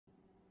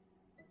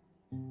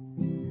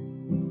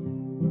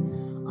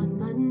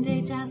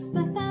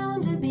Jasper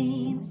found a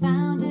bean,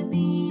 found a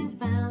bean,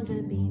 found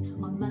a bean.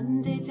 On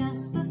Monday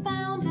Jasper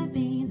found a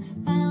bean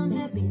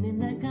in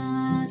the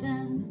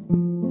garden.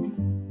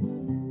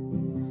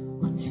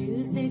 On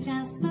Tuesday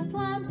Jasper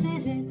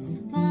planted it,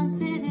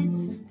 planted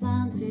it,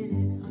 planted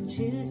it. On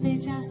Tuesday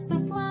Jasper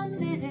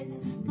planted it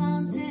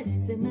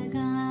in the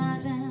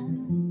garden.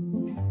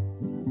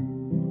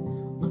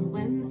 On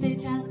Wednesday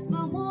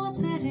Jasper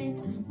watered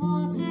it,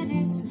 watered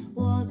it,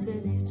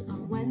 watered it.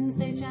 On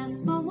Wednesday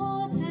Jasper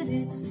watered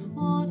it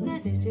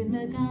in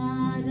the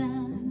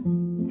garden.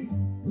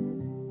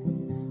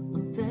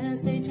 On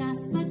Thursday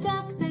Jasper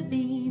dug the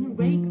bean,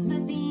 raked the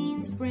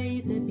bean,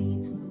 sprayed the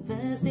bean. On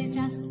Thursday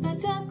Jasper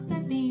dug the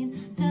bean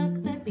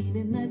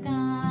in the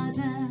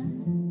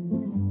garden.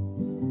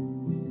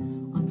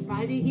 On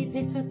Friday he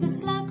picked up the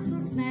slugs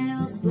and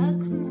snails,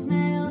 slugs and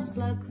snails,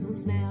 slugs and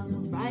snails.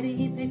 On Friday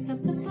he picked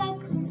up the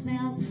slugs and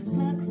snails,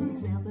 slugs and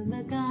snails in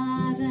the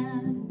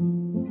garden.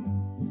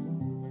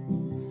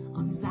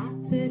 On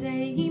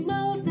Saturday he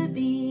mowed the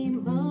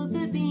bean, mowed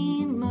the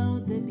bean,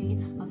 mowed the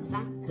bean. On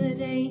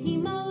Saturday he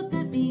mowed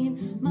the bean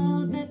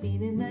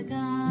in the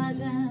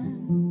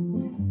garden.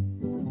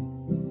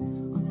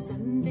 On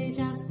Sunday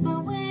Jasper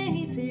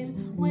waited,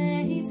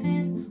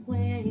 waited,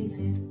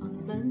 waited. On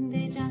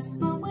Sunday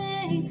Jasper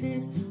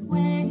waited,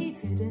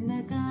 waited in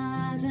the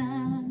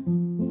garden.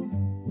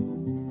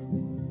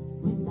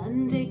 When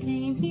Monday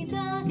came he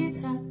dug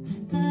it up,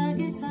 dug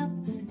it up,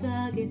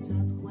 dug it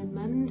up. When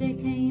Monday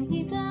came he